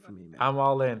can cook for me, man. I'm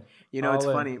all in. You know, it's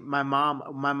All in. funny. My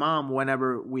mom,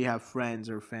 whenever we have friends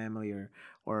or family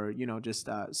or just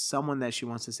someone that she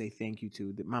wants to say thank you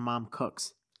to, my mom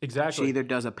cooks. She Exactly. either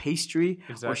does a pastry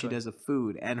or she Exactly. does a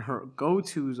food, and her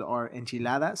go-tos are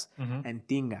enchiladas Mhm. and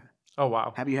tinga. Oh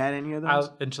wow. Have you had any of those?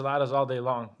 Enchiladas all day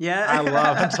long. Yeah, I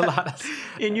love enchiladas.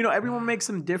 And everyone makes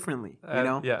them differently.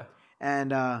 Yeah.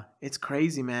 And it's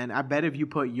crazy, man. I bet if you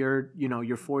put your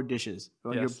 4 dishes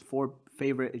or your Yes. 4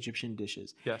 favorite Egyptian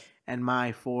dishes Yes. and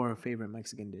my 4 favorite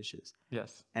Mexican dishes,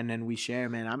 Yes. and then we share,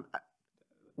 man,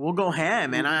 we'll go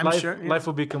ham, and I'm life, sure. life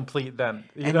will be complete then.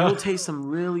 And you'll taste some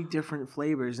really different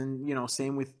flavors, and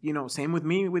same with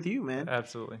me with you, man.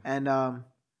 Absolutely. And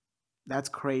that's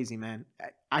crazy, man.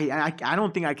 I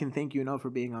don't think I can thank you enough for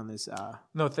being on this.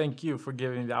 No, thank you for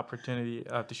giving me the opportunity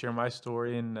to share my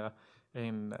story and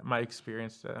my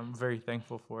experience. I'm very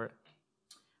thankful for it.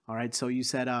 All right, so you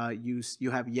said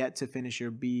you have yet to finish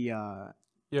your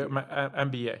Yeah, my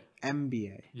MBA.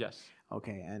 MBA. Yes.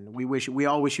 Okay, and we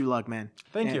all wish you luck, man.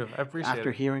 Thank And you. I appreciate after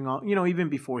it. hearing all, even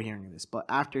before hearing this, but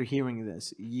after hearing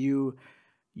this, you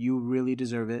really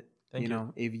deserve it. Thank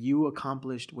you. If you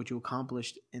accomplished what you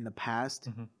accomplished in the past,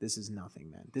 this is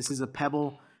nothing, man. This is a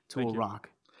pebble to Thank a you. rock.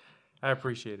 I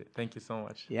appreciate it. Thank you so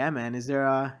much. Yeah, man. Is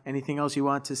there anything else you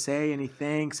want to say? Any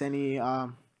thanks? Any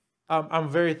I'm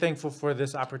very thankful for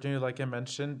this opportunity, like I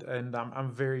mentioned, and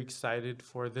I'm very excited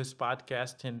for this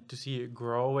podcast and to see it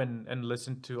grow and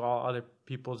listen to all other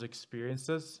people's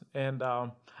experiences. And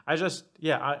I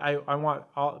want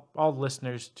all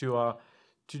listeners to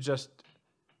just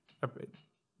uh,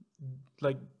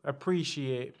 like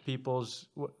appreciate people's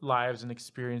lives and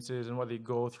experiences and what they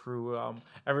go through.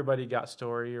 Everybody got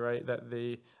story, right? That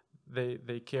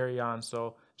they carry on.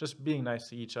 So just being nice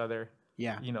to each other.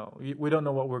 yeah. We don't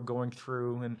know what we're going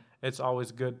through, and it's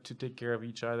always good to take care of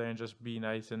each other and just be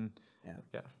nice and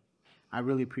yeah. I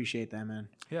really appreciate that, man.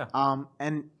 Yeah.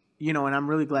 And and I'm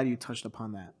really glad you touched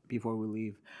upon that before we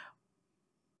leave.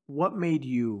 What made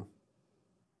you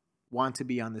want to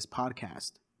be on this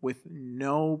podcast with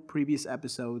no previous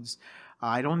episodes?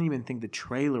 I don't even think the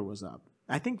trailer was up.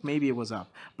 I think maybe it was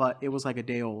up, but it was like a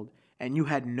day old. And you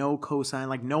had no cosign,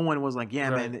 like no one was like, yeah,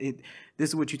 Right. man, this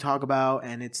is what you talk about,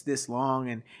 and it's this long,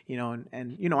 and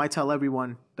I tell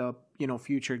everyone, the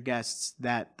future guests,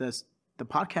 that the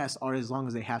podcasts are as long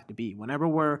as they have to be.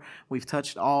 Whenever we've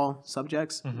touched all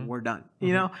subjects, we're done.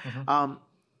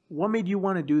 What made you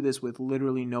want to do this with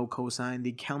literally no cosign?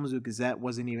 The Kalamazoo Gazette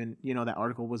wasn't even, that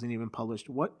article wasn't even published.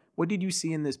 What did you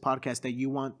see in this podcast that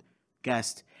you want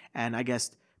guests and I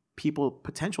guess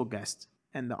potential guests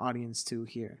and the audience to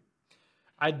hear?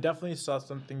 I definitely saw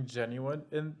something genuine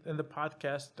in the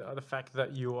podcast. The fact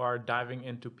that you are diving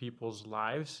into people's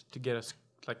lives to get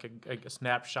a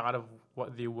snapshot of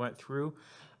what they went through.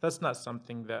 That's not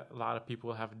something that a lot of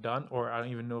people have done, or I don't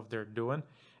even know if they're doing.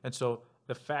 And so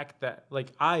the fact that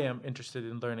I am interested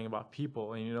in learning about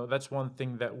people, and that's one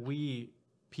thing that we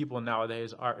people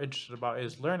nowadays are interested about,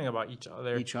 is learning about each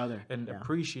other and yeah.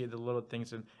 appreciate the little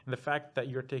things, and the fact that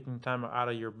you're taking time out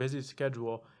of your busy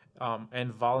schedule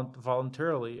and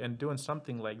voluntarily and doing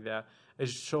something like that, it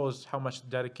shows how much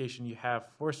dedication you have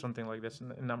for something like this,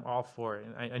 and I'm all for it.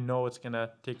 And I know it's gonna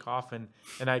take off, and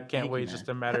I can't Thank you, wait. man. Just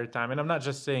a matter of time. And I'm not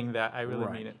just saying that; I really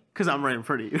mean it. Because I'm right in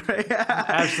front of you, right?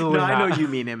 Absolutely No, I know not. you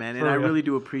mean it, man, and For I real. really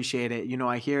do appreciate it.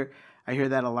 I hear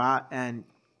that a lot, and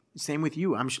same with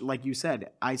you. Like you said,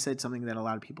 I said something that a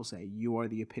lot of people say. You are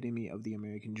the epitome of the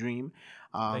American dream.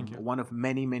 Thank you. One of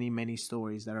many, many, many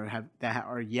stories that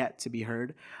are yet to be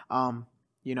heard.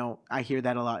 I hear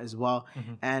that a lot as well.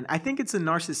 And I think it's a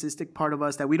narcissistic part of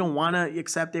us that we don't want to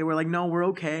accept it. We're like, no, we're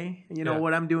okay. Yeah.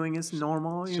 What I'm doing is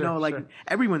normal. Sure.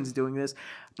 Everyone's doing this.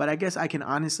 But I guess I can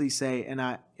honestly say, and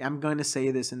I'm going to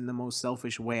say this in the most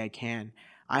selfish way I can,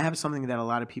 I have something that a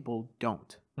lot of people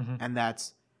don't. And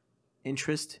that's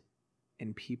interest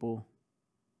in people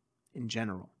in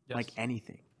general. Yes. Like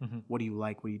anything. What do you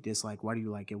like? What do you dislike? Why do you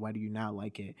like it? Why do you not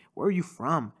like it? Where are you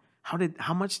from?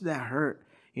 How much did that hurt?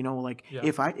 You know, like Yeah.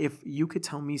 if you could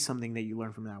tell me something that you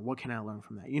learned from that, what can I learn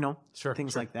from that? You know, Sure.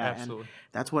 things Sure. like that. Absolutely. And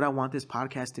that's what I want this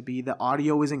podcast to be. The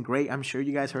audio isn't great. I'm sure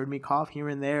you guys heard me cough here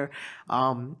and there,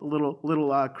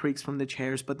 little creaks from the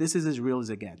chairs, but this is as real as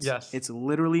it gets. Yes. It's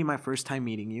literally my first time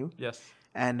meeting you. Yes.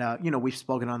 And you know, we've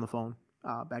spoken on the phone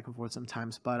back and forth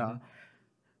sometimes, but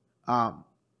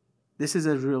this is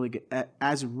as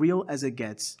real as it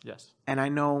gets. Yes. And I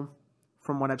know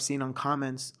from what I've seen on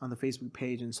comments on the Facebook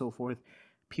page and so forth,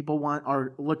 people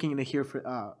are looking to hear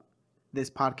for this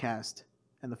podcast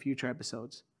and the future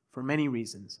episodes for many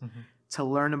reasons. To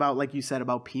learn about, like you said,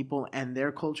 about people and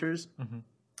their cultures.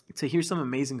 To hear some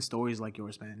amazing stories like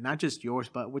yours, man. Not just yours,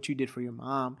 but what you did for your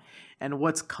mom and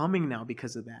what's coming now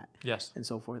because of that. Yes. And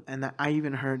so forth. And I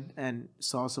even heard and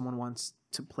saw someone wants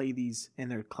to play these in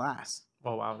their class.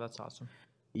 Oh, wow. That's awesome.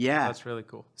 Yeah. That's really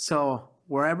cool. So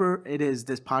wherever it is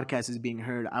this podcast is being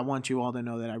heard, I want you all to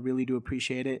know that I really do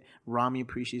appreciate it. Ramy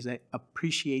appreciates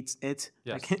it.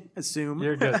 Yes. I can assume.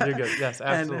 You're good. You're good. Yes,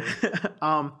 absolutely.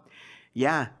 And,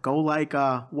 yeah, go like,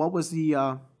 what was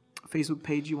the Facebook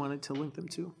page you wanted to link them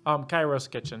to? Cairo's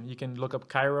Kitchen. You can look up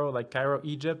Cairo, like Cairo,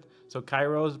 Egypt. So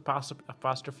Cairo's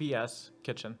apostrophe S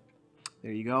Kitchen.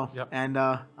 There you go. Yep. And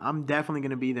I'm definitely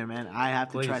going to be there, man. I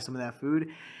have to try Please. some of that food.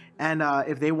 And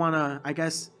if they want to, I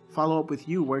guess, follow up with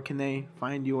you, where can they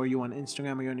find you? Are you on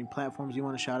Instagram? Are you on any platforms you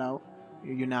want to shout out?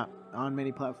 You're not on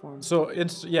many platforms? So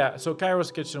so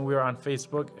Cairo's Kitchen, we're on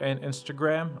Facebook and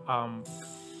Instagram.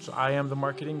 So I am the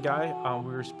marketing guy.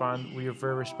 We are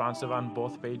very responsive on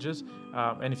both pages.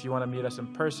 And if you want to meet us in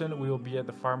person, we will be at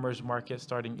the Farmers Market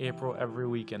starting April every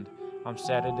weekend. On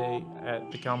Saturday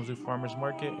at the Kalamazoo Farmers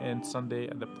Market and Sunday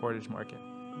at the Portage Market.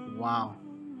 Wow.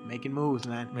 Making moves,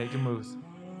 man. Making moves.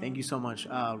 Thank you so much,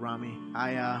 Ramy.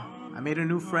 I made a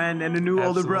new friend and a new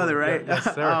older brother, right? Yeah,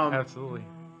 yes, sir. Absolutely.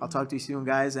 I'll talk to you soon,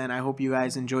 guys, and I hope you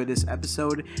guys enjoyed this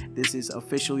episode. This is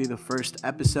officially the first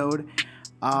episode.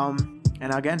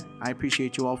 And again, I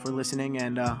appreciate you all for listening,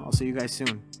 and I'll see you guys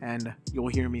soon, and you'll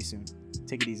hear me soon.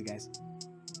 Take it easy, guys.